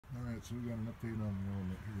Alright, so we got an update on the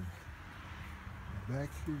element here. Back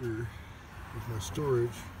here is my storage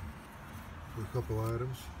for a couple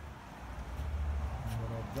items. And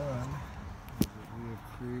what I've done is that we have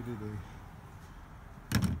created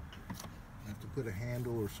I have to put a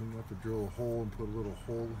handle or something. I have to drill a hole and put a little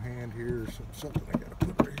hole hand here or something I got to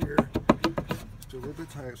put right here. Still a little bit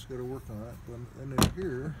tight, so I got to work on it. But and then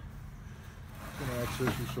here, it's going to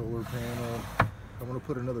access your solar panel. I want to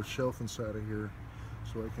put another shelf inside of here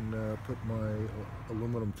so I can put my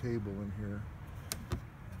aluminum table in here.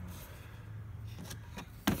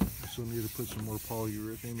 Also need to put some more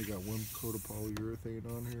polyurethane. We got one coat of polyurethane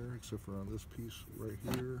on here, except for on this piece right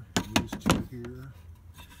here, these two here,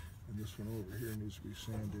 and this one over here needs to be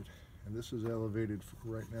sanded. And this is elevated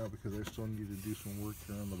right now because I still need to do some work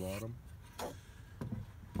here on the bottom.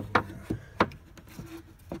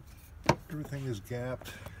 Everything is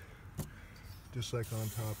gapped, just like on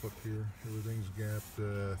top up here. Everything's gapped.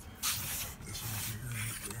 This one's here,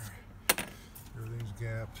 right there. Everything's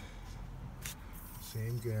gapped.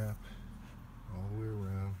 Same gap all the way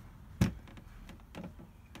around.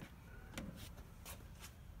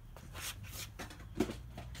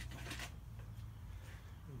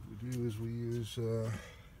 What we do is we use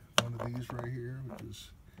one of these right here, which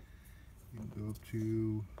is, you can go up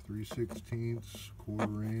to 3/16,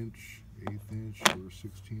 quarter inch, 1/8 inch, or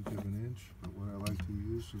 1/16 of an inch. But what I like to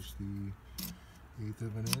use is the 1/8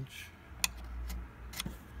 of an inch.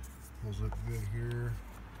 Pulls up good here.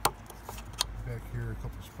 Back here, a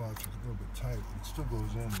couple spots are a little bit tight, but it still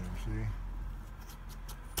goes in there, see?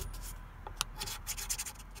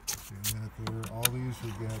 See that there? All these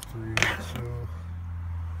are gap 3/8. So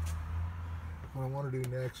what I want to do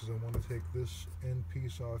next is I want to take this end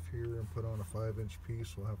piece off here and put on a 5-inch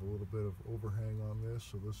piece. We'll have a little bit of overhang on this,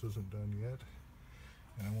 so this isn't done yet.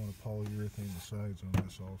 And I want to polyurethane the sides on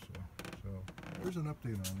this also. So there's an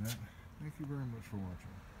update on that. Thank you very much for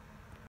watching.